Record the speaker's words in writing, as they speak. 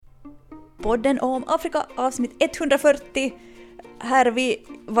podden om Afrika, avsnitt 140. Här är vi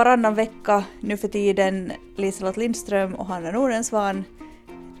varannan vecka nu för tiden, Liselott Lindström och Hanna Nordensvan,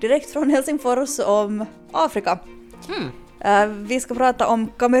 direkt från Helsingfors om Afrika. Vi ska prata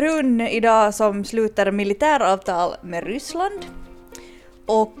om Kamerun idag som sluter militäravtal med Ryssland.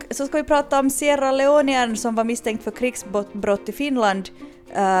 Och så ska vi prata om Sierra Leonean som var misstänkt för krigsbrott i Finland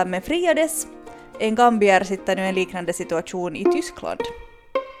men friades. En gambier sitter nu i en liknande situation i Tyskland.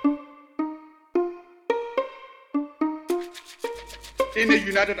 In a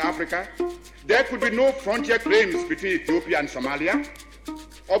united Africa, there could be no frontier claims between Ethiopia and Somalia,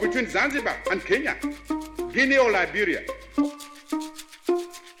 or between Zanzibar and Kenya, Guinea or Liberia.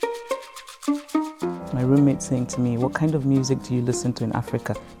 My roommate saying to me, "What kind of music do you listen to in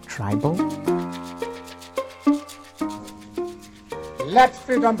Africa? Tribal?" Let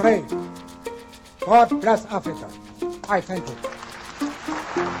freedom reign. God bless Africa. I thank you.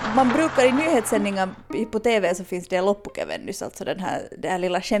 Man brukar i nyhetssändningar på TV så finns det loppukävennys, alltså det här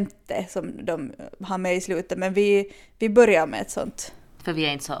lilla skämtet som de har med i slutet, men vi börjar med ett sånt. För vi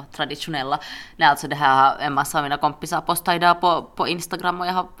är inte så traditionella. Nej, alltså det här har en massa av mina kompisar postat idag på Instagram och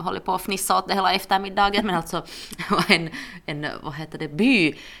jag har hållit på att fnissa åt det hela eftermiddagen. Men alltså en vad heter det,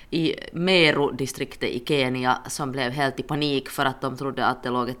 by i Meru-distriktet i Kenya som blev helt i panik för att de trodde att det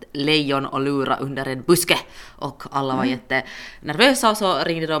låg ett lejon och lura under en buske. Och alla var jättenervösa och så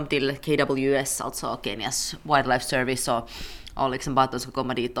ringde de till KWS, alltså Kenias Wildlife Service och liksom bara att de skulle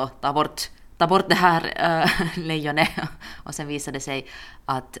komma dit och ta bort det här lejonet, och sen visade det sig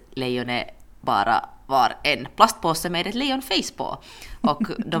att lejonet bara var en plastpåse med ett lejonface på. Och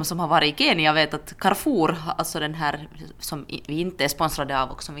de som har varit i Kenya vet att Carrefour, alltså den här som vi inte är sponsrade av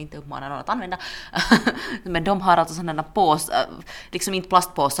och som vi inte uppmanar någon att använda, men de har alltså sådana påsar, liksom inte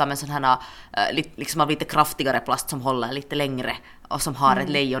plastpåsar men sådana liksom av lite kraftigare plast som håller lite längre och som har ett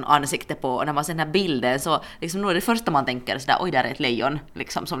lejon ansikte på. Och när man ser den här bilden så liksom, nu är det första man tänker sådär, oj där är ett lejon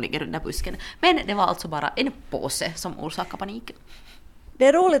liksom, som ligger under busken. Men det var alltså bara en påse som orsakar panik. Det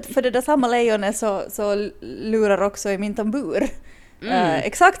är roligt för det där samma lejonet så lurar också i min tambur.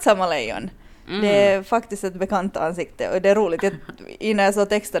 Exakt samma lejon. Det är faktiskt ett bekant ansikte och det är roligt. Innan jag såg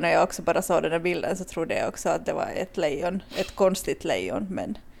texten och jag också bara såg den här bilden så trodde jag också att det var ett lejon. Ett konstigt lejon,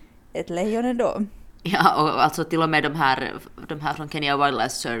 men ett lejon ändå. Ja, och alltså till och med de här från Kenya Wildlife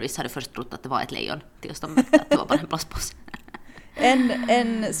Service hade först trott att det var ett lejon tills de märkte att det var bara en plastpåse.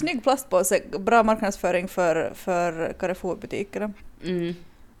 En snygg plastpåse, bra marknadsföring för Carrefour-butikerna.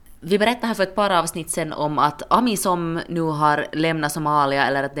 Vi berättade här för ett par avsnitt sen om att AMISOM nu har lämnat Somalia,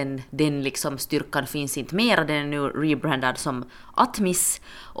 eller att den liksom styrkan finns inte mer, den är nu rebrandad som ATMIS,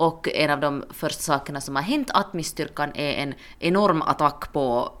 och en av de första sakerna som har hänt ATMIS-styrkan är en enorm attack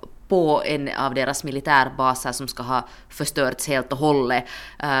på en av deras militärbaser som ska ha förstörts helt och hållet.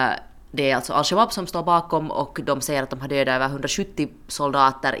 Det är alltså Al-Shabaab som står bakom och de säger att de har dödat över 170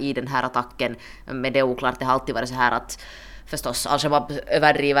 soldater i den här attacken, men det är oklart, det har alltid varit så här att förstås Al-Shabaab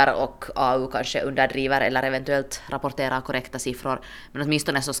överdriver och AU kanske underdriver eller eventuellt rapporterar korrekta siffror. Men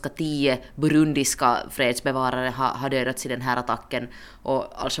åtminstone så ska 10 burundiska fredsbevarare ha dödats i den här attacken. Och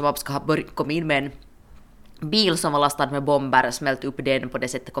Al-Shabaab ska ha kommit in med en bil som var lastad med bomber, smält upp den på det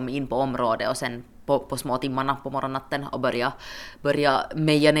sättet, kom in på området och sen på små timmarna på morgonnatten och börja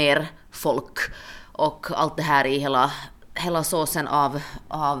meja ner folk. Och allt det här i hela såsen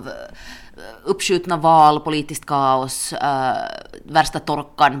av uppskjutna val, politiskt kaos, värsta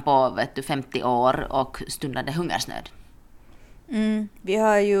torkan på 50 år och stundande hungersnöd. Vi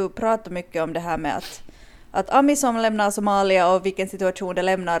har ju pratat mycket om det här med att AMISOM lämnar Somalia och vilken situation det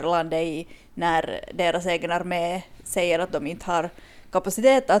lämnar landet i när deras egen armé säger att de inte har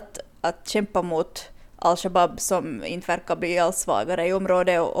kapacitet att kämpa mot Al-Shabaab som inte verkar bli alls svagare i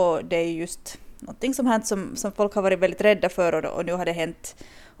området, och det är just någonting som hänt som folk har varit väldigt rädda för, och nu har det hänt,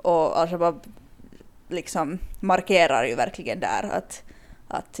 och Al-Shabaab liksom markerar ju verkligen där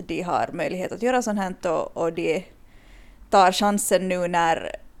att de har möjlighet att göra sånt här, och de tar chansen nu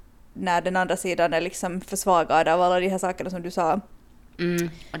när den andra sidan är liksom försvagad av alla de här sakerna som du sa.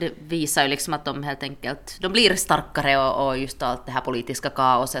 Och det visar ju liksom att de helt enkelt de blir starkare, och just allt det här politiska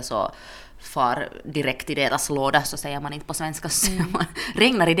kaoset så far direkt i deras låda, så säger man inte på svenska, man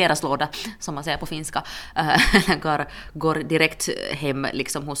regnar i deras låda som man säger på finska, går direkt hem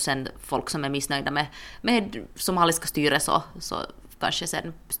liksom hos en folk som är missnöjda med somaliska styret, så kanske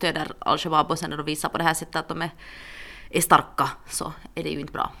sen stöder Al-Shabaab, och sen när de visar på det här sättet att de är starka, så är det ju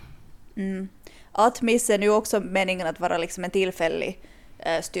inte bra. ATMIS är nu också meningen att vara liksom en tillfällig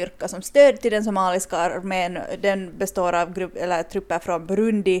styrka som stöd till den somaliska armén. Den består av trupper från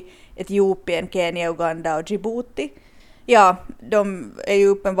Burundi, Etiopien, Kenya, Uganda och Djibouti. Ja, de är ju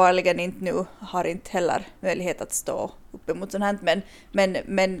uppenbarligen inte nu, har inte heller möjlighet att stå uppemot sånt här,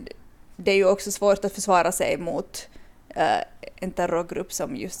 men det är ju också svårt att försvara sig mot en terrorgrupp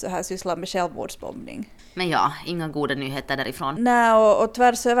som just så här sysslar med självmordsbombning. Men ja, inga goda nyheter därifrån. Nej, och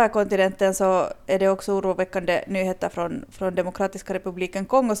tvärs över kontinenten så är det också oroväckande nyheter från Demokratiska republiken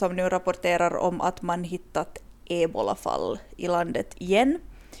Kongo som nu rapporterar om att man hittat ebolafall i landet igen.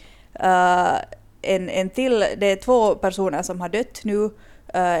 Det är 2 personer som har dött nu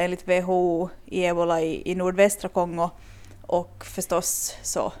enligt WHO i ebola i nordvästra Kongo, och förstås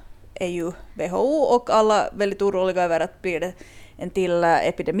så är ju WHO och alla väldigt oroliga över att blir det en till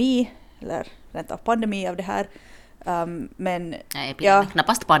epidemi eller rent av pandemi av det här.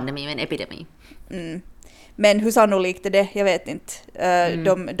 Knappast pandemi, men epidemi. Men hur sannolikt är det? Jag vet inte.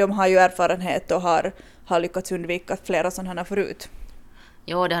 De har ju erfarenhet och har lyckats undvika flera sådana förut.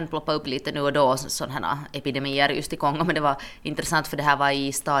 Jo, det har ploppat upp lite nu och då sådana epidemier just i Kongo, men det var intressant för det här var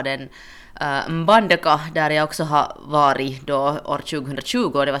i staden Mbandaka där jag också har varit då år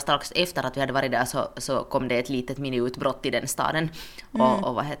 2020, och det var strax efter att vi hade varit där så kom det ett litet miniutbrott i den staden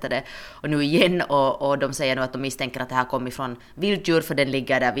och vad heter det, och nu igen och de säger nu att de misstänker att det här kommer från vilddjur, för den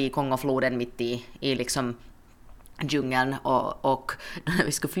ligger där vid Kongofloden mitt i liksom djungeln, och när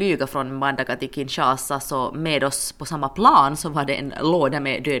vi skulle flyga från Mbandaka till Kinshasa så med oss på samma plan så var det en låda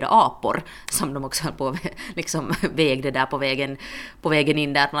med döda apor som de också höll på liksom vägde där på vägen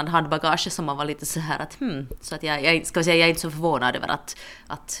in där bland handbagage, som man var lite så här att så att jag är inte så förvånad över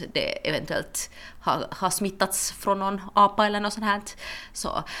att det eventuellt har smittats från någon apa eller något sånt här.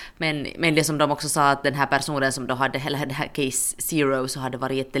 Så, men det som de också sa, att den här personen som då hade, eller det här case zero, så hade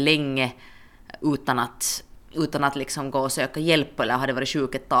varit jättelänge utan att liksom gå och söka hjälp eller hade varit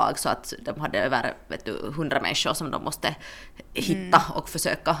sjuk ett tag, så att de hade över 100 människor som de måste hitta och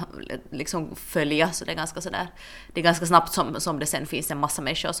försöka liksom följa, så det är ganska sådär, det är ganska snabbt som det sen finns en massa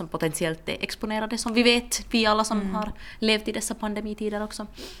människor som potentiellt är exponerade, som vi vet, vi alla som har levt i dessa pandemitider också.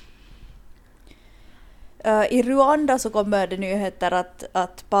 I Rwanda så kommer det nyheter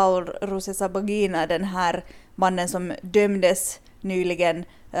att Paul Rusesabagina, den här mannen som dömdes nyligen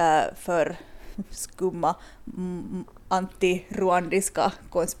för skumma anti-ruandiska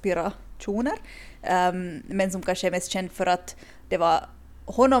konspirationer, men som kanske är mest känd för att det var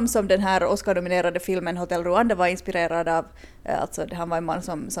honom som den här Oscar-nominerade filmen Hotel Rwanda var inspirerad av. Alltså han var en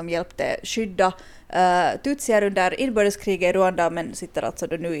man som hjälpte skydda tutsier under inbördeskriget i Rwanda, men sitter alltså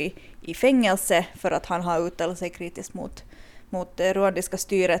då nu i fängelse för att han har uttalat sig kritiskt mot det rwandiska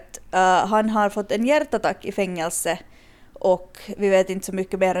styret. Han har fått en hjärtattack i fängelse, och vi vet inte så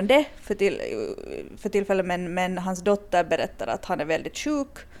mycket mer än det för tillfället, men hans dotter berättar att han är väldigt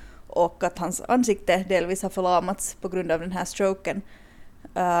sjuk och att hans ansikte delvis har förlamats på grund av den här stroken.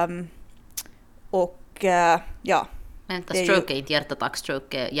 Ja. Vänta, stroke är inte hjärtattack,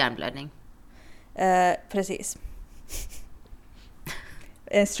 stroke är hjärnblödning. Precis.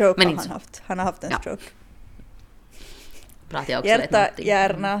 En stroke men har han haft. Han har haft en stroke. Pratar jag också hjärta,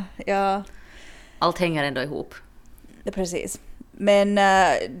 hjärna, ja. Allt hänger ändå ihop. Precis. Men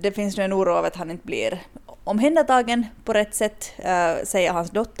det finns nu en oro av att han inte blir omhändertagen på rätt sätt, säger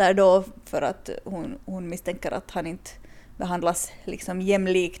hans dotter då, för att hon misstänker att han inte behandlas liksom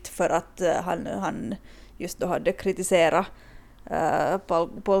jämlikt för att han just då hade kritiserat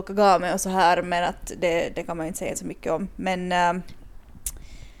Paul Kagame och så här, men att det kan man inte säga så mycket om. Men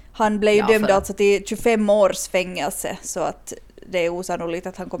han blev ju dömd alltså till 25 års fängelse, så att det är osannolikt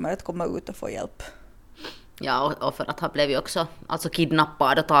att han kommer att komma ut och få hjälp. Ja, och för att han blev ju också alltså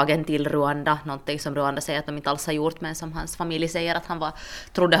kidnappad och tagen till Rwanda, någonting som Rwanda säger att de inte alls har gjort, men som hans familj säger att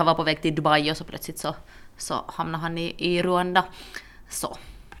trodde han var på väg till Dubai, och så plötsligt så hamnade han i Rwanda. Så.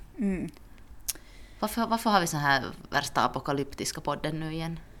 Varför har vi så här värsta apokalyptiska podden nu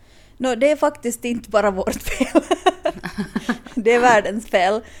igen? Det är faktiskt inte bara vårt fel. Det är världens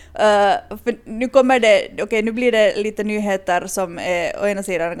fel. För nu blir det lite nyheter som är å ena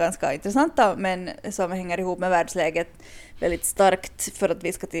sidan ganska intressanta, men som hänger ihop med världsläget väldigt starkt, för att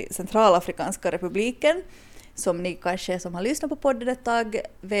vi ska till Centralafrikanska republiken, som ni kanske som har lyssnat på podden ett tag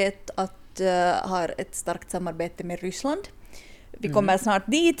vet att har ett starkt samarbete med Ryssland. Vi kommer snart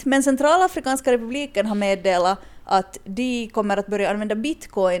dit, men Centralafrikanska republiken har meddelat att de kommer att börja använda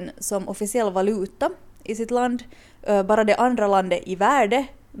bitcoin som officiell valuta i sitt land. Bara det andra landet i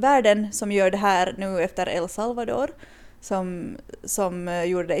världen som gör det här nu efter El Salvador, som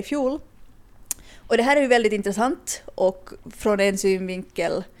gjorde det i fjol. Och det här är ju väldigt intressant, och från en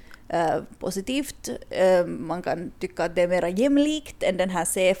synvinkel positivt. Man kan tycka att det är mer jämlikt än den här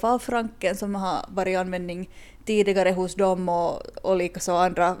CFA-franken som har varit i användning tidigare hos dem och likaså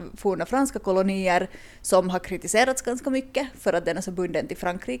andra forna franska kolonier som har kritiserats ganska mycket för att den är så bunden till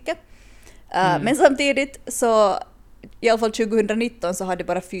Frankrike. Men samtidigt så i alla fall 2019 så hade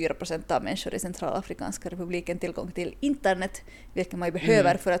bara 4% av människor i Centralafrikanska republiken tillgång till internet, vilket man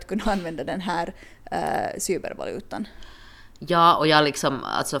behöver för att kunna använda den här cybervalutan. Ja, och jag liksom,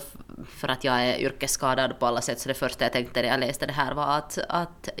 alltså för att jag är yrkesskadad på alla sätt, så det första jag tänkte när jag läste det här var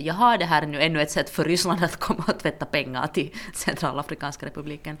att jag har det här nu ännu ett sätt för Ryssland att komma och tvätta pengar till Centralafrikanska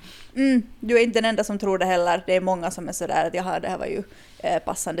republiken. Du är inte den enda som tror det heller. Det är många som är sådär att det här var ju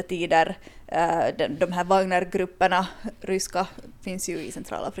passande tider. De här Wagner-grupperna, ryska, finns ju i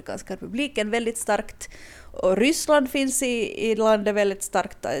Centralafrikanska republiken väldigt starkt. Och Ryssland finns i landet väldigt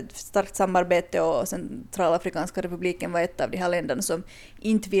starkt samarbete, och Centralafrikanska republiken var ett av de här länderna som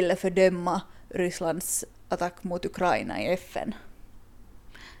inte ville fördöma Rysslands attack mot Ukraina i FN.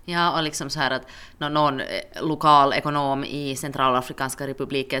 Ja, och liksom så här att någon lokal ekonom i Centralafrikanska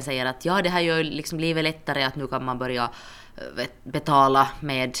republiken säger att ja, det här gör liksom livet lättare, att nu kan man börja betala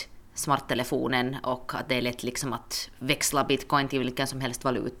med smarttelefonen och att det är lätt liksom att växla bitcoin till vilken som helst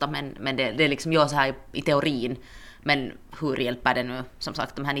valuta, men det är liksom jag så här i teorin, men hur hjälper det nu som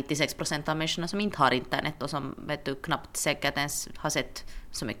sagt de här 96% av människorna som inte har internet och som vet du knappt säkert ens har sett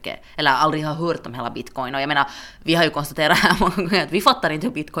så mycket eller aldrig har hört om hela bitcoin. Och jag menar, vi har ju konstaterat här många gånger att vi fattar inte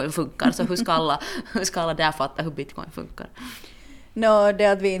hur bitcoin funkar, så hur ska alla där fatta hur bitcoin funkar? Det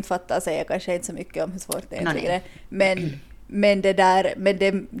att vi inte fattar säger kanske inte så mycket om hur svårt det egentligen är. Men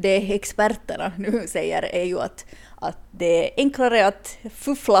det experterna nu säger är ju att det är enklare att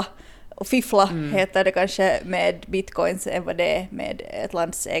fiffla heter det kanske med bitcoins än vad det är med ett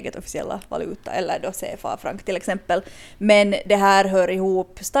lands eget officiella valuta eller då CFA-frank till exempel. Men det här hör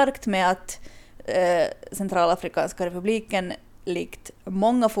ihop starkt med att Centralafrikanska republiken likt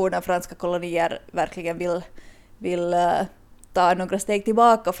många forna franska kolonier verkligen vill ta några steg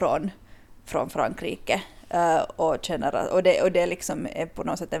tillbaka från Frankrike. Och det liksom är på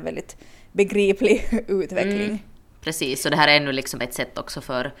något sätt en väldigt begriplig utveckling. Precis, så det här är ännu liksom ett sätt också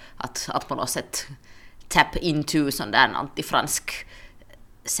för att på något sätt tap into sån där antifransk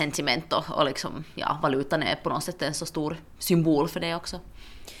sentiment och liksom, ja, valutan är på något sätt en så stor symbol för det också.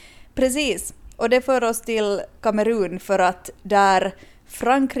 Precis, och det för oss till Kamerun, för att där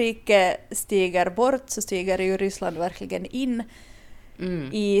Frankrike stiger bort så stiger ju Ryssland verkligen in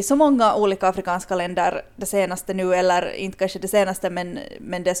i så många olika afrikanska länder det senaste nu, eller inte kanske det senaste,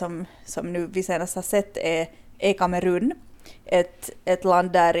 men det som nu vi senast har sett är Kamerun, ett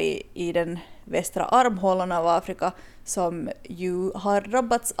land där i den västra armhålan av Afrika som ju har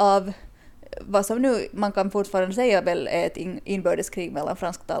drabbats av vad som nu man kan fortfarande säga väl är ett inbördeskrig mellan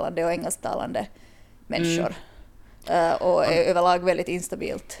fransktalande och engelsktalande människor och är överlag väldigt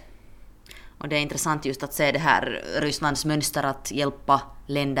instabilt. Och det är intressant just att se det här Rysslands mönster att hjälpa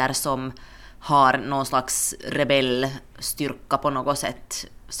länder som har någon slags rebellstyrka på något sätt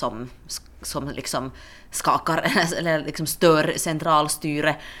som liksom skakar eller liksom stör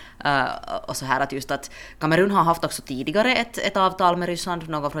centralstyre. Och så här att just att Kamerun har haft också tidigare ett avtal med Ryssland,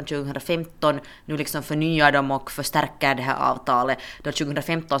 någon från 2015. Nu liksom förnyar de och förstärker det här avtalet. Då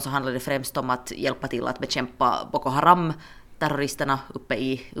 2015 så handlade det främst om att hjälpa till att bekämpa Boko Haram, terroristerna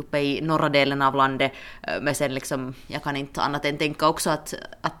uppe i norra delen av landet. Men sen liksom, jag kan inte annat än tänka också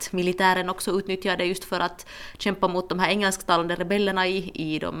att militären också utnyttjar det just för att kämpa mot de här engelsktalande rebellerna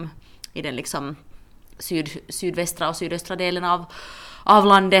i den liksom sydvästra och sydöstra delen av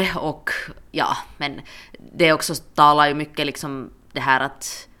landet. Och ja, men det också talar ju mycket liksom det här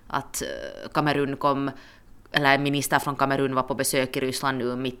att Kamerun eller en minister från Kamerun var på besök i Ryssland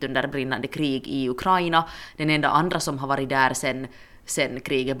nu mitt under brinnande krig i Ukraina. Den enda andra som har varit där sen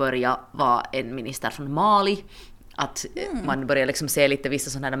kriget började var en minister från Mali. Att man börjar liksom se lite vissa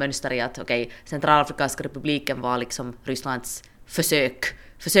sådana mönster i att Centralafrikanska republiken var liksom Rysslands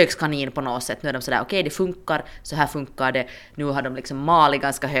försökskanin på något sätt. Nu är de sådär, det funkar, så här funkar det. Nu har de liksom Mali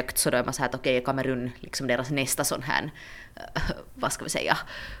ganska högt, så då är man så här att Kamerun liksom deras nästa sån här vad ska vi säga,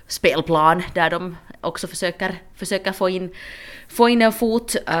 spelplan där de också försöker få in en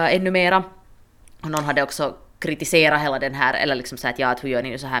fot ännu mera. Och någon hade också kritiserat hela den här, eller liksom sagt att hur gör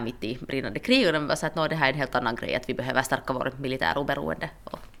ni så här mitt i brinnande krig, och de var så att det här är en helt annan grej, att vi behöver stärka vår militäroberoende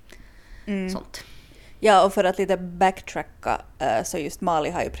och sånt. Ja, och för att lite backtracka, så just Mali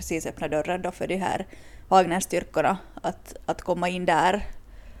har ju precis öppnat dörren då för de här Wagner-styrkorna att komma in där.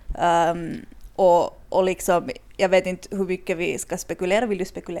 Och liksom, jag vet inte hur mycket vi ska spekulera, vill du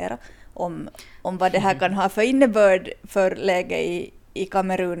spekulera om vad det här kan ha för innebörd för läge i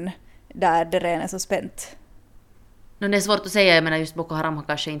Kamerun där det redan är så spänt? No, det är svårt att säga, jag menar just Boko Haram har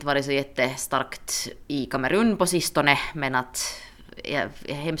kanske inte varit så jättestarkt i Kamerun på sistone, men att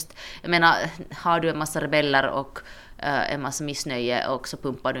hemskt, jag menar, har du en massa rebeller och en massa missnöje och så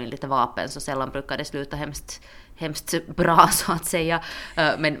pumpar du in lite vapen, så sällan brukar det sluta hemskt bra så att säga.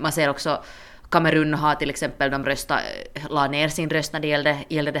 Men man ser också Kamerun har till exempel, de la ner sin röst när det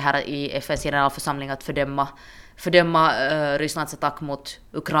gällde det här i FNs generalförsamling att fördöma Rysslands attack mot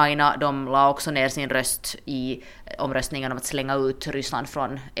Ukraina. De la också ner sin röst i omröstningen om att slänga ut Ryssland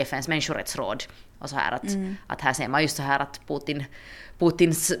från FNs människorättsråd. Och så här att här ser man just så här att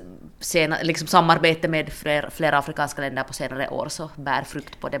Putins liksom samarbete med flera afrikanska länder på senare år så bär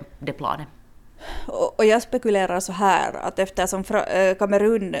frukt på det planet. Och jag spekulerar så här att eftersom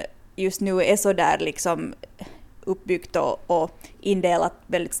Kamerun just nu är så där liksom uppbyggt och indelat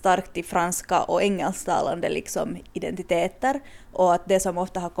väldigt starkt i franska och engelsktalande liksom identiteter, och att det som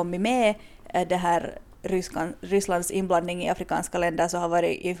ofta har kommit med det här Rysslands inblandning i afrikanska länder så har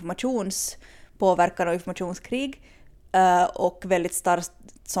varit informationspåverkan och informationskrig och väldigt starkt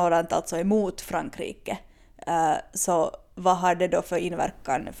sådant alltså emot Frankrike. Så vad har det då för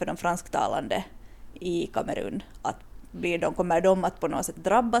inverkan för de fransktalande i Kamerun? Kommer de att på något sätt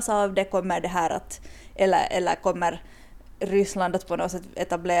drabbas av det? Kommer det här att, eller kommer Ryssland att på något sätt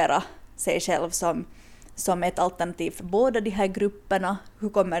etablera sig själv som ett alternativ för båda de här grupperna? Hur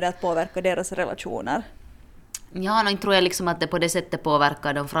kommer det att påverka deras relationer? Ja, inte tror jag liksom att det på det sättet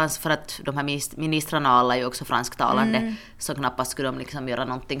påverkar de för att de här ministrarna alla är ju också fransktalande, så knappast skulle de liksom göra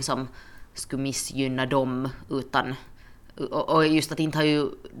någonting som skulle missgynna dem, utan och just att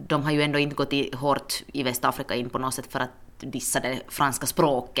de har ju ändå inte gått hårt i Västafrika in på något sätt för att dissa det franska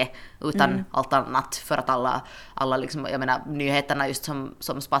språket, utan allt annat för att alla liksom, jag menar nyheterna just som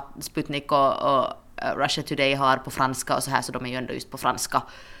Sputnik och Russia Today har på franska och så här, så de är ju ändå just på franska,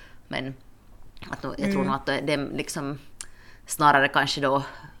 men jag tror nog att det är liksom snarare kanske då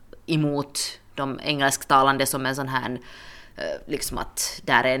emot de engelsktalande som en sån här liksom att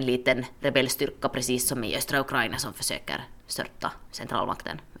där är en liten rebellstyrka precis som i östra Ukraina som försöker störta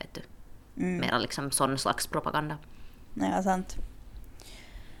centralmakten, vet du. Mera liksom sån slags propaganda. Ja, sant.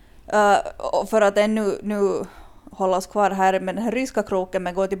 Och för att nu hålla oss kvar här med den här ryska kroken,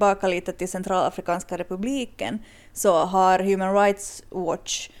 men gå tillbaka lite till Centralafrikanska republiken, så har Human Rights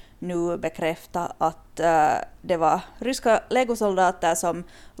Watch nu bekräftat att det var ryska legosoldater som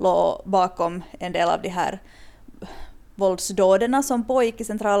låg bakom en del av de här våldsdåderna som pågick i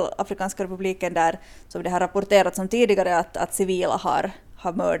Centralafrikanska republiken, där som det har rapporterats om tidigare att civila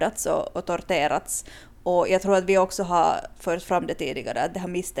har mördats och torterats. Och jag tror att vi också har fört fram det tidigare, att det har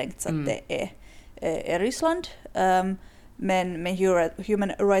misstänkts att det är Ryssland. Men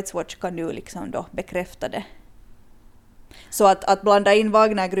Human Rights Watch kan nu liksom då bekräfta det. Så att blanda in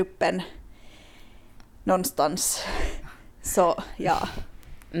Wagnergruppen någonstans, så ja.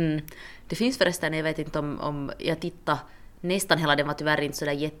 Det finns förresten, jag vet inte om jag tittar nästan hela, den var tyvärr inte så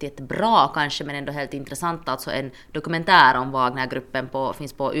där jättebra kanske, men ändå helt intressant, alltså en dokumentär om Wagnergruppen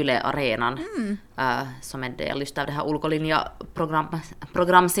finns på Yle Arenan som en del just av det här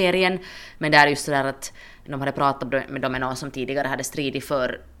Ulkolinja-programserien, men det är just så där att de hade pratat med dem någon som tidigare hade stridit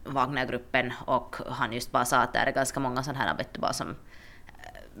för Wagnergruppen, och han just bara sa att det är ganska många sådana här, vet du, bara som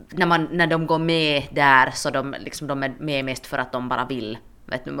när de går med där, så de är med mest för att de bara vill,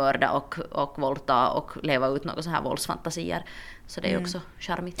 vet du, mörda och våldta och leva ut några så här våldsfantasier. Så det är också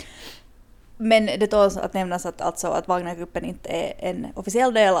charmigt. Men det tåls att nämnas att Wagnergruppen inte är en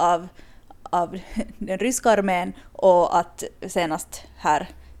officiell del av den ryska armén, och att senast här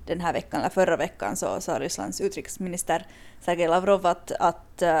den här veckan, eller förra veckan, så sa Rysslands utrikesminister Sergej Lavrov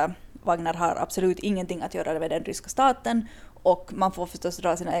att Wagner har absolut ingenting att göra med den ryska staten, och man får förstås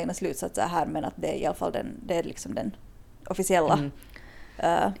dra sina egna slutsatser här, men att det är i alla fall den officiella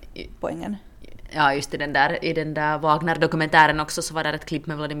poängen. Ja, just i den där Wagner-dokumentären också, så var det ett klipp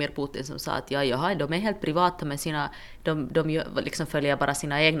med Vladimir Putin som sa att de är helt privata med de liksom följer bara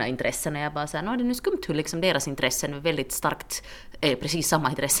sina egna intressen, och jag bara säger, det är nu skumt hur liksom deras intressen är väldigt starkt precis samma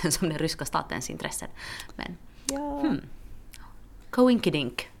intressen som den ryska statens intressen. Men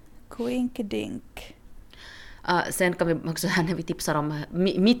Koinkidink. Sen kan vi också, när vi tipsar om,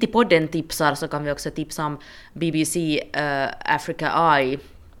 mitt i podden tipsar, så kan vi också tipsa om BBC Africa Eye,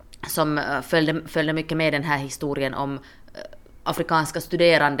 som följde mycket med den här historien om afrikanska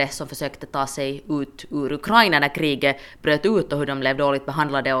studerande som försökte ta sig ut ur Ukraina när kriget bröt ut och hur de blev dåligt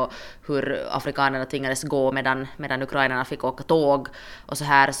behandlade och hur afrikanerna tvingades gå medan ukrainarna fick åka tåg och så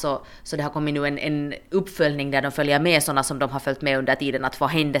här. Så det har kommit nu en uppföljning där de följer med sådana som de har följt med under tiden, att vad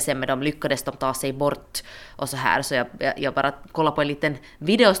hände sen med dem, lyckades de ta sig bort och så här. Så jag bara kollade på en liten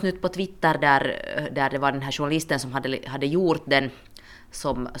videosnutt på Twitter där det var den här journalisten som hade gjort den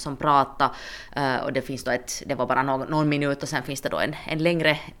som pratade, och det finns då det var bara någon minut och sen finns det då en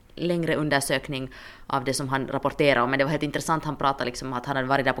längre undersökning av det som han rapporterade om. Men det var helt intressant, han pratade liksom om att han hade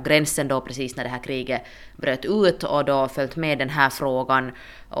varit där på gränsen då precis när det här kriget bröt ut och då följt med den här frågan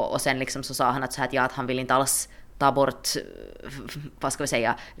och sen liksom så sa han att, så här, att han vill inte alls ta bort, vad ska vi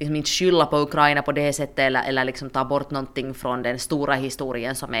säga, liksom inte skylla på Ukraina på det sättet eller liksom ta bort någonting från den stora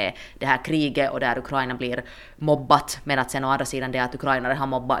historien som är det här kriget och där Ukraina blir mobbat, men att sen å andra sidan det att ukrainare har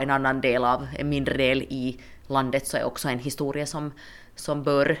mobbat en mindre del i landet, så är också en historia som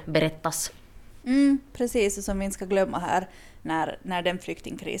bör berättas. Precis, och som vi inte ska glömma här när den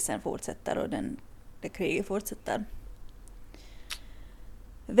flyktingkrisen fortsätter och det kriget fortsätter.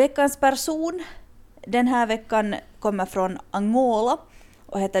 Veckans person den här veckan kommer från Angola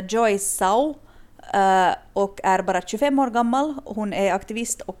och heter Joyce Sau och är bara 25 år gammal. Hon är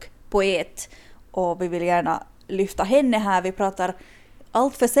aktivist och poet och vi vill gärna lyfta henne här. Vi pratar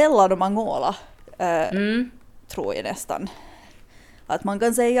allt för sällan om Angola, tror jag nästan att man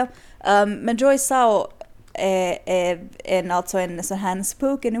kan säga. Men Joyce Sau är alltså en sån här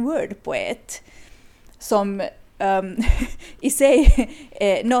spoken word-poet som i sig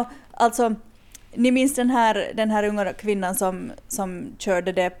alltså ni minns den här unga kvinnan som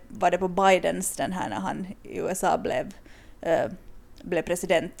körde det, var det på Bidens, den här när han i USA blev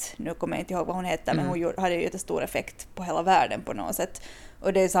president. Nu kommer jag inte ihåg vad hon heter, men hon hade ju jättestor effekt på hela världen på något sätt.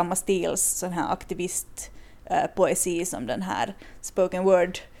 Och det är samma stils sån här aktivistpoesi som den här spoken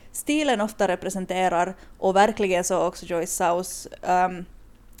word-stilen ofta representerar. Och verkligen så också Joyce Saus,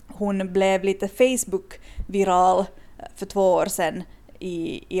 hon blev lite Facebook-viral för 2 år sedan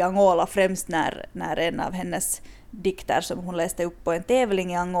i Angola, främst när en av hennes dikter som hon läste upp på en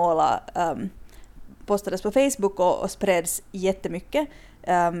tävling i Angola postades på Facebook och spreds jättemycket.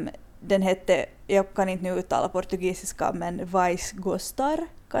 Den hette, jag kan inte nu uttala portugisiska, men Vais gostar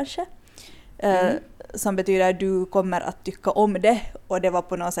kanske, som betyder du kommer att tycka om det, och det var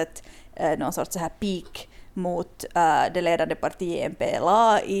på något sätt någon sorts så här peak mot det ledande partiet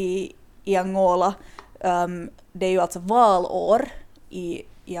MPLA i Angola. Det är ju alltså valår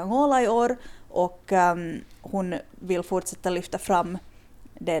i Angola i år och hon vill fortsätta lyfta fram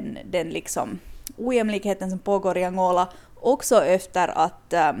den liksom ojämlikheten som pågår i Angola, också efter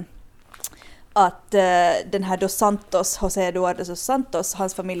att den här Dos Santos, José Eduardo Dos Santos,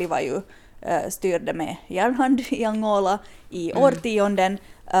 hans familj var ju styrde med järnhand i Angola i årtionden.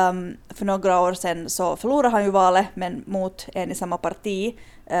 För några år sedan så förlorade han ju valet, men mot en i samma parti,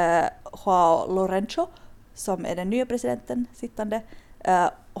 João Lourenço, som är den nya presidenten sittande.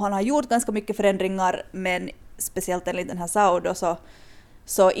 Han har gjort ganska mycket förändringar, men speciellt enligt den här Saudo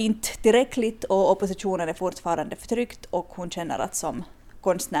så inte tillräckligt, och oppositionen är fortfarande förtryckt, och hon känner att som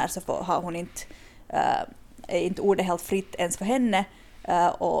konstnär så har hon är inte ordet helt fritt ens för henne,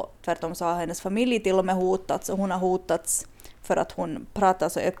 och tvärtom så har hennes familj till och med hotats, och hon har hotats för att hon pratar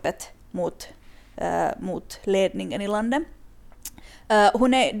så öppet mot ledningen i landet.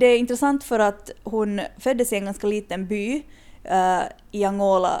 Det är intressant för att hon föddes i en ganska liten by i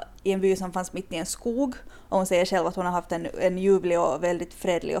Angola, i en by som fanns mitt i en skog, och hon säger själv att hon har haft en ljuvlig och väldigt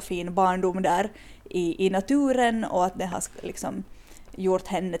fredlig och fin barndom där i naturen, och att det har liksom gjort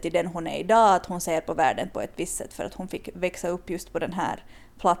henne till den hon är idag, att hon ser på världen på ett visst sätt för att hon fick växa upp just på den här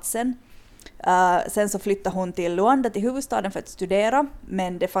platsen. Sen så flyttade hon till Luanda, till huvudstaden, för att studera,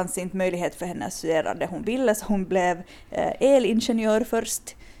 men det fanns inte möjlighet för henne att studera det hon ville, så hon blev elingenjör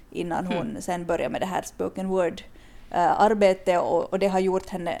först innan hon sen började med det här spoken word arbete, och det har gjort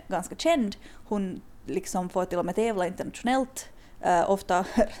henne ganska känd. Hon liksom får till och med tävla internationellt. Ofta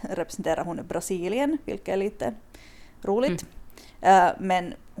representerar hon Brasilien, vilket är lite roligt.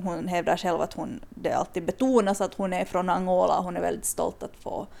 Men hon hävdar själv att det alltid betonas att hon är från Angola. Hon är väldigt stolt att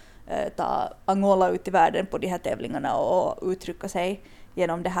få ta Angola ut i världen på de här tävlingarna och uttrycka sig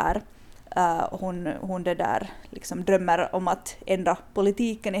genom det här. Hon det där liksom drömmer om att ändra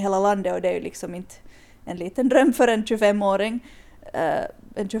politiken i hela landet, och det är ju liksom inte en liten dröm för en 25-åring,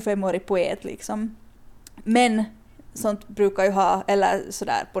 en 25-årig poet liksom. Men sånt brukar ju ha, eller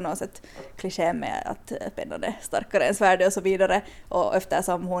sådär på något sätt kliché med att pennan är starkare än svärdet och så vidare, och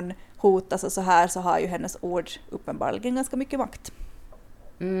eftersom hon hotas och så här, så har ju hennes ord uppenbarligen ganska mycket makt.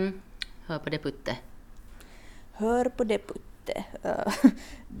 Hör på det, Putte. Hör på det, Putte.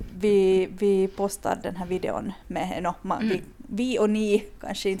 det. Vi postar den här videon med vi och ni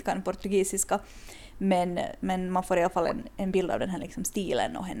kanske inte kan portugisiska, men man får i alla fall en bild av den här liksom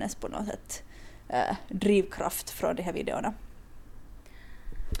stilen och hennes på något sätt drivkraft från de här videorna.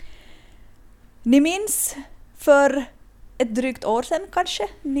 Ni minns för ett drygt år sedan kanske,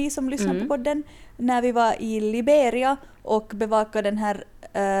 ni som lyssnar på podden, när vi var i Liberia och bevakade den här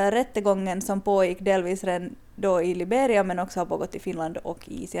rättegången som pågick delvis redan då i Liberia men också har pågått i Finland och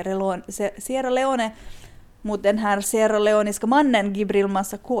i Sierra Leone mot den här sierra leoniska mannen Gibril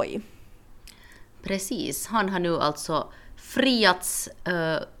Massaquoi. Precis, han har nu alltså friats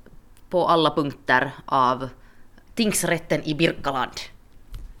på alla punkter av tingsrätten i Birkaland.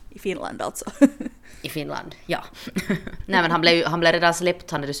 I Finland alltså. I Finland, ja. Nej, men han blev redan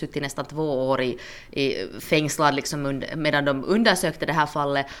släppt, han hade suttit nästan 2 år i fängslad liksom medan de undersökte det här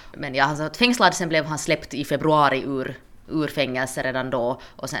fallet. Men ja, alltså, fängslad, sen blev han släppt i februari ur fängelse redan då,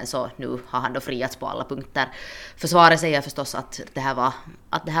 och sen så nu har han då friats på alla punkter. Försvaret säger förstås att det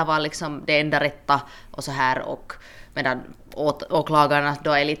här var liksom det enda rätta och så här, och medan åklagarna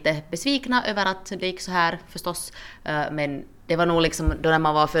då är lite besvikna över att det gick så här förstås, men det var nog liksom då när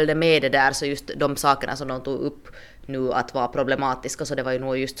man följde med det där, så just de sakerna som de tog upp nu att vara problematiska, så det var ju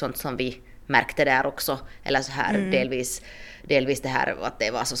nog just sånt som vi märkte där också, eller så här delvis det här att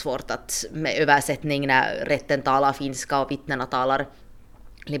det var så svårt att med översättning när rätten talar finska och vittnena talar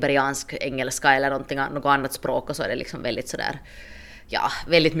liberiansk engelska eller något annat språk, och så är det liksom väldigt sådär, ja,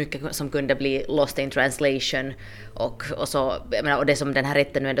 väldigt mycket som kunde bli lost in translation, och så, jag menar, och det som den här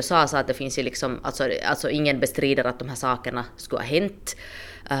rätten nu ändå sa, så att det finns ju liksom, alltså ingen bestrider att de här sakerna skulle ha hänt,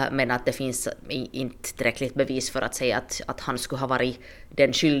 men att det finns inte tillräckligt bevis för att säga att han skulle ha varit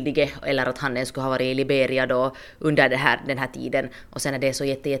den skyldige, eller att han skulle ha varit i Liberia då under den här tiden. Och sen är det så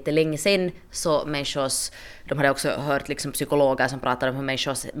jättelänge sen, så de hade också hört liksom psykologer som pratade om hur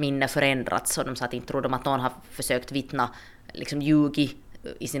människors minne förändrats, och de sa att inte tror de att någon har försökt vittna liksom ljugit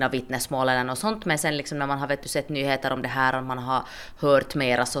i sina vittnesmål eller något sånt, men sen liksom när man har sett nyheter om det här och man har hört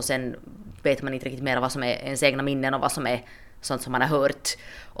mera, så sen vet man inte riktigt mer vad som är ens egna minnen och vad som är sånt som man har hört.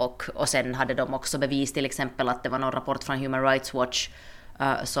 Och sen hade de också bevis till exempel att det var någon rapport från Human Rights Watch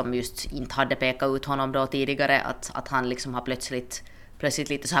som just inte hade pekat ut honom då tidigare, att han liksom har plötsligt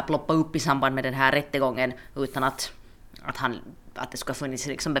lite så här ploppat upp i samband med den här rättegången utan att det skulle ha funnits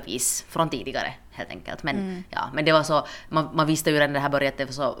liksom bevis från tidigare helt enkelt. Men ja, men det var så, man visste ju redan det här börjat, det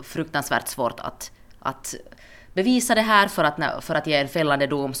var så fruktansvärt svårt att bevisa det här, för att ge en fällande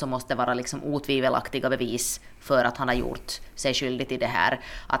dom så måste det vara liksom otvivelaktiga bevis för att han har gjort sig skyldig till det här.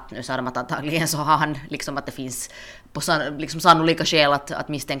 Att nu sa de att antagligen så har han liksom, att det finns på liksom sannolika skäl att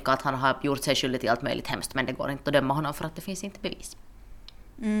misstänka att han har gjort sig skyldig till allt möjligt hemskt, men det går inte att döma honom för att det finns inte bevis.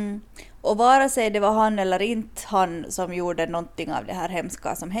 Och vare sig det var han eller inte han som gjorde någonting av det här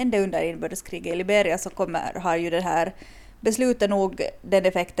hemska som hände under inbördeskriget i Liberia, så har ju det här beslutet nog den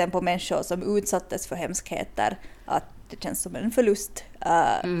effekten på människor som utsattes för hemskheter att det känns som en förlust.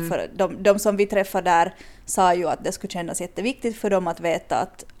 För de som vi träffade där sa ju att det skulle kännas jätteviktigt för dem att veta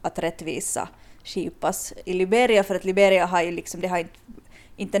att rättvisa skipas i Liberia, för att Liberia har ju liksom, det har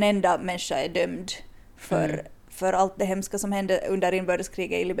inte en enda människa är dömd för allt det hemska som hände under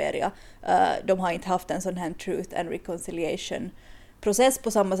inbördeskriget i Liberia. De har inte haft en sån här truth and reconciliation process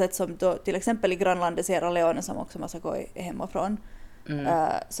på samma sätt som då, till exempel i grannlandet Sierra Leone som också Massaquoi är hemifrån.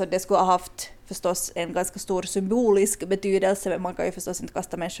 Så det skulle ha haft förstås en ganska stor symbolisk betydelse, men man kan ju förstås inte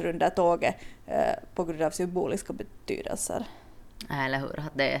kasta människor under tåget på grund av symboliska betydelser. Eller hur?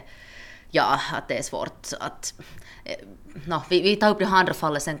 Att det är svårt att... vi tar upp det andra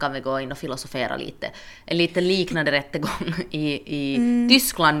fallet, sen kan vi gå in och filosofera lite. En lite liknande rättegång i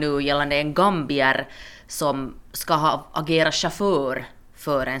Tyskland nu gällande en gambier som ska ha agerat chaufför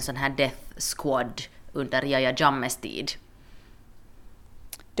för en sån här death squad under Yahya Jammes tid.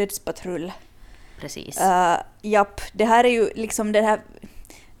 Dödspatrull. Precis. Japp, det här är ju liksom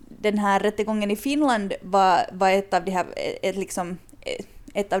den här rättegången i Finland var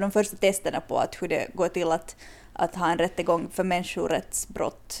ett av de första testerna på hur det går till att ha en rättegång för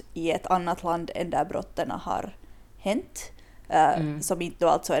människorättsbrott i ett annat land än där brotten har hänt. Som inte då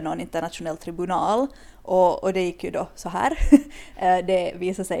alltså är någon internationell tribunal. Och det gick ju då så här. Det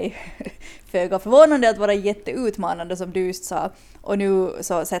visade sig föga förvånande att vara jätteutmanande som du just sa. Och nu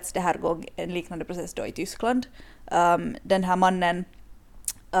så sätts det här igång en liknande process då i Tyskland. Den här mannen,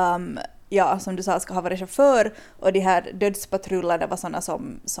 som du sa, ska ha varit chaufför, och de här dödspatrullerna var sådana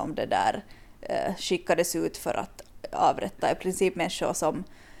som det där skickades ut för att avrätta i princip människor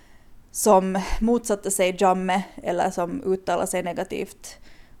som motsatte sig Jammeh eller som uttalade sig negativt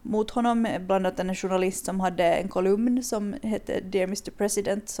mot honom, bland annat en journalist som hade en kolumn som hette Dear Mr.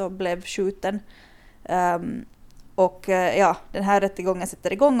 President, så blev skjuten. Och den här rättegången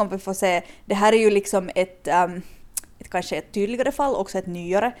sätter igång, och vi får se, det här är ju liksom ett kanske ett tydligare fall, också ett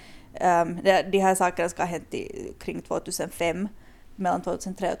nyare. De här sakerna ska ha hänt kring 2005, mellan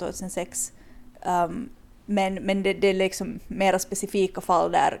 2003 och 2006. Men det är liksom mera specifika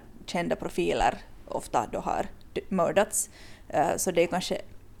fall där kända profiler ofta då har mördats. Så det är kanske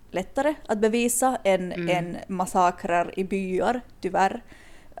lättare att bevisa än massakrer i byar, tyvärr.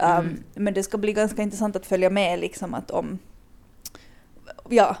 Men det ska bli ganska intressant att följa med liksom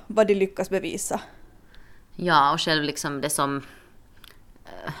vad de lyckas bevisa. Ja, och själv liksom det som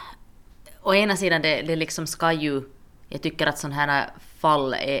å ena sidan det liksom ska ju, jag tycker att sådana här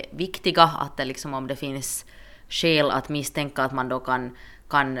fall är viktiga, att det liksom, om det finns skäl att misstänka att man då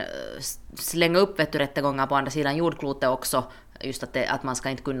kan slänga upp rättegångar på andra sidan jordklotet också, just att man ska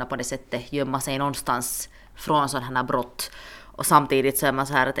inte kunna på det sättet gömma sig någonstans från sådana här brott. Och samtidigt så är man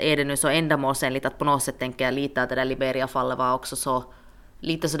så här att är det nu så ändamålsenligt att på något sätt tänker jag lite att det där Liberia-fallet var också så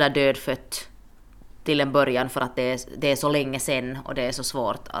lite sådär dödfött till en början, för att det är så länge sedan och det är så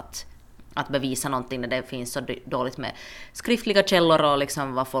svårt att bevisa någonting när det finns så dåligt med skriftliga källor och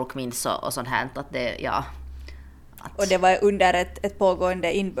liksom vad folk minns och sånt här. Att det, Och det var under ett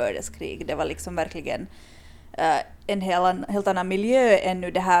pågående inbördeskrig. Det var liksom verkligen en helt annan miljö än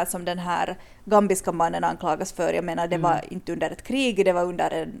nu det här som den här gambiska mannen anklagas för. Jag menar, det var inte under ett krig, det var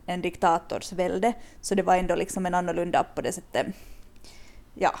under en diktators välde. Så det var ändå liksom en annorlunda på det sättet.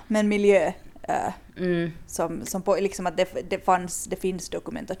 Ja, men miljö som på, liksom att det finns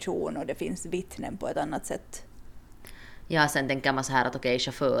dokumentation och det finns vittnen på ett annat sätt. Ja, sen tänker man så här att okej,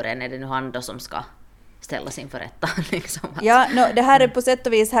 chauffören, är det nu han då som ska ställas inför rätta? Liksom att... Ja, det här är på sätt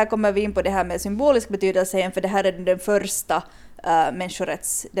och vis, här kommer vi in på det här med symbolisk betydelse igen, för det här är den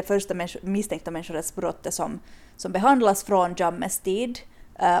första misstänkta människorättsbrottet som behandlas från Jammes tid,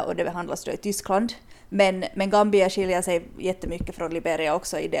 och det behandlas då i Tyskland. Men Gambia skiljer sig jättemycket från Liberia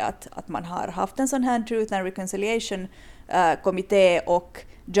också i det att man har haft en sån här Truth and Reconciliation kommitté, och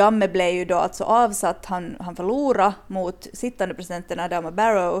Jammeh blev ju då alltså avsatt, han förlorade mot sittande presidenten Adama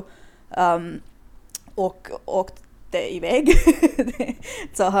Barrow och åkte iväg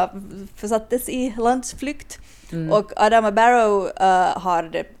så han försattes i landsflykt. Och Adama Barrow har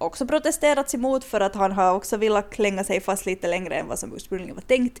det också protesterats emot, för att han har också velat klänga sig fast lite längre än vad som ursprungligen var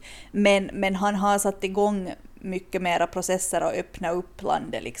tänkt. Men han har satt igång mycket mera processer och öppna upp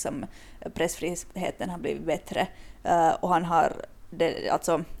landet. Liksom, pressfriheten har blivit bättre. Och han har,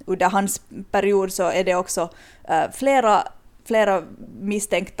 alltså under hans period så är det också flera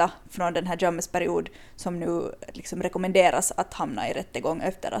misstänkta från den här Jammes period som nu liksom rekommenderas att hamna i rättegång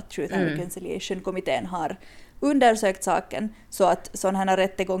efter att Truth and Reconciliation-kommittén har undersökt saken, så att sådana här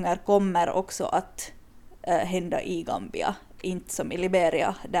rättegångar kommer också att hända i Gambia, inte som i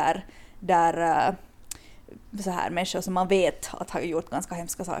Liberia där så här människor som man vet att har gjort ganska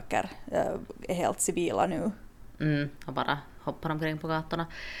hemska saker är helt civila nu. Och bara hoppar omkring på gatorna.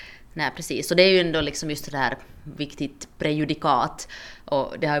 Nej, precis. Så det är ju ändå liksom just det här viktigt prejudikat.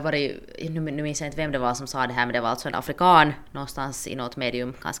 Och det har ju varit, nu minns jag inte vem det var som sa det här, men det var alltså en afrikan någonstans i något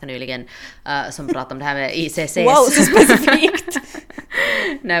medium ganska nyligen som pratade om det här med ICC. Wow, så specifikt!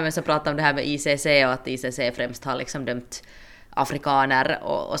 Nej, men så pratade om det här med ICC och att ICC främst har liksom dömt afrikaner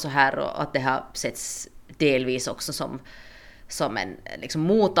och så här, och att det har setts delvis också som en liksom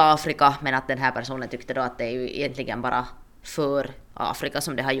mot Afrika, men att den här personen tyckte då att det är ju egentligen bara för Afrika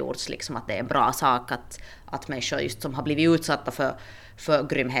som det har gjorts, liksom att det är en bra sak att människor just som har blivit utsatta för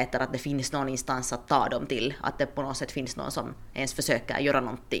grymheter, att det finns någon instans att ta dem till, att det på något sätt finns någon som ens försöker göra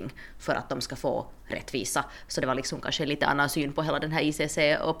någonting för att de ska få rättvisa. Så det var liksom kanske lite annan syn på hela den här ICC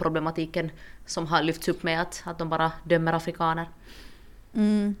och problematiken som har lyfts upp med att de bara dömer afrikaner.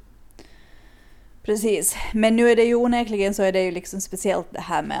 Precis, men nu är det ju onekligen så är det ju liksom speciellt det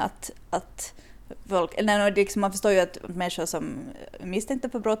här med att folk, eller liksom man förstår ju att människor som misstänkta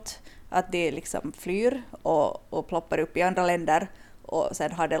för brott, att de liksom flyr och ploppar upp i andra länder, och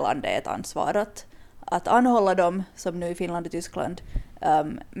sen har det landet ett ansvar att anhålla dem, som nu i Finland och Tyskland.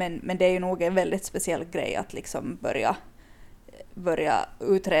 Men det är ju nog en väldigt speciell grej att liksom börja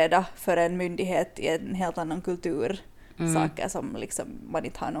utreda för en myndighet i en helt annan kultur, saker som liksom man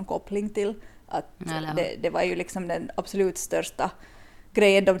inte har någon koppling till. Att det var ju liksom den absolut största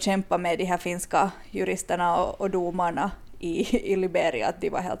grejen de kämpar med, de här finska juristerna och domarna i Liberia, att de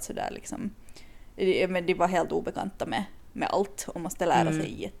var helt sådär liksom, men de var helt obekanta med allt och måste lära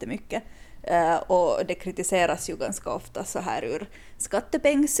sig jättemycket. Och det kritiseras ju ganska ofta så här ur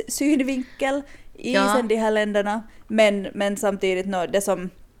skattepengs synvinkel i sen de här länderna, men samtidigt det som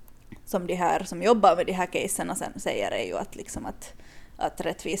som de här som jobbar med de här caserna sen säger är ju att, liksom att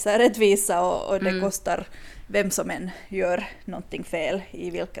rättvisa är rättvisa och det kostar vem som än gör någonting fel i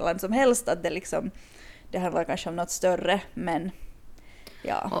vilket land som helst, att det handlar kanske om något större, men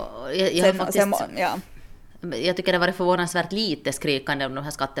ja. Jag tycker det var förvånansvärt lite skrikande om de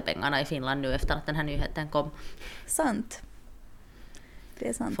här skattepengarna i Finland nu efter att den här nyheten kom. Sant. Det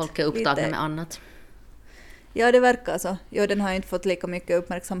är sant. Folk är upptagna med annat. Ja, det verkar så. Jo, den har inte fått lika mycket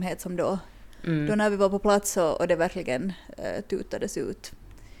uppmärksamhet som då. Då när vi var på plats och det verkligen tutades ut.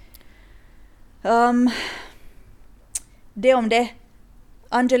 Det om det.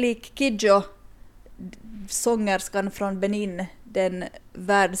 Angelique Kidjo, sångerskan från Benin, den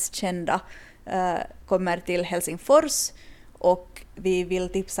världskända, kommer till Helsingfors, och vi vill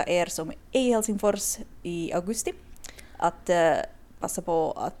tipsa er som är i Helsingfors i augusti att passa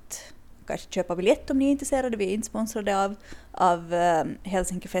på att kanske köpa biljett om ni är intresserade. Vi är inte sponsrade av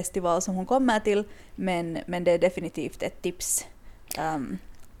Helsinki Festival som hon kommer till, men det är definitivt ett tips.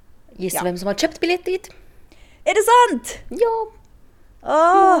 Gissa vem som har köpt biljett dit? Är det sant? Ja.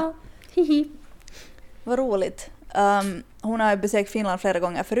 Ja. Hihi. Vad roligt. Hon har besökt Finland flera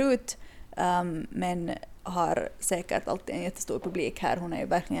gånger förut, men har säkert alltid en jättestor publik här. Hon är ju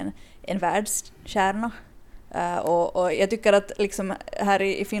verkligen en världskärna. Och jag tycker att liksom här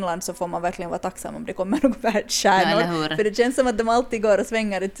i Finland så får man verkligen vara tacksam om det kommer några världskärnor. För det känns som att de alltid går och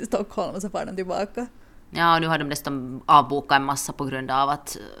svänger till Stockholm och så får de tillbaka. Ja, nu har de dessutom avbokat en massa på grund av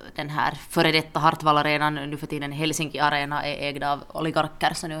att den här före detta Hartwall-arenan, nu för tiden Helsinki-arena, är ägd av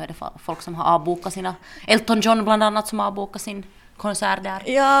oligarker. Så nu är det folk som har avbokat sina... Elton John bland annat som har avbokat sin konsert där.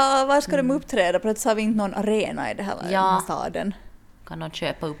 Ja, var ska de uppträda? För att så har vi inte någon arena i den här staden. Kan de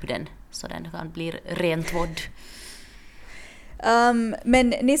köpa upp den så den kan bli rentvådd. Men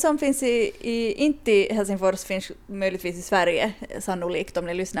ni som finns inte i Helsingfors finns möjligtvis i Sverige, sannolikt om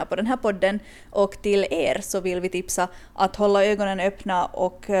ni lyssnar på den här podden. Och till er så vill vi tipsa att hålla ögonen öppna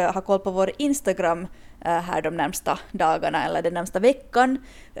och ha koll på vår Instagram här de närmsta dagarna eller den närmsta veckan.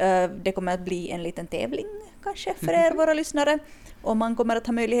 Det kommer att bli en liten tävling kanske för er, våra lyssnare. Och man kommer att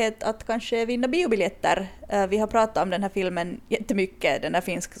ha möjlighet att kanske vinna biobiljetter. Vi har pratat om den här filmen jättemycket, den här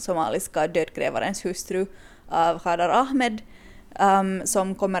finsk-somaliska dödgrävarens hustru av Hadar Ahmed,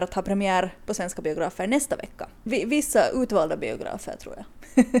 som kommer att ha premiär på svenska biografer nästa vecka. Vissa utvalda biografer tror jag.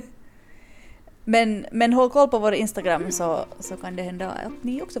 men håll koll på vår Instagram så kan det hända att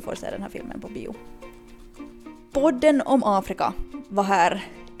ni också får se den här filmen på bio. Podden om Afrika var här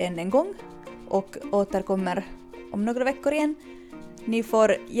än en gång och återkommer om några veckor igen. Ni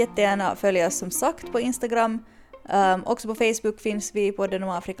får jättegärna följa oss som sagt på Instagram. Också på Facebook finns vi, podden om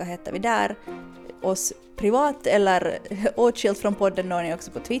Afrika heter vi där. Oss privat eller åtskilt från podden når ni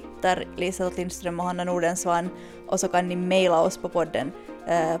också på Twitter, Liselott Lindström och Hanna Nordensvan. Och så kan ni mejla oss på podden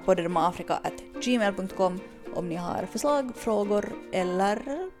poddenomafrika@gmail.com om ni har förslag, frågor eller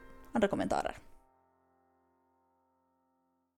andra kommentarer.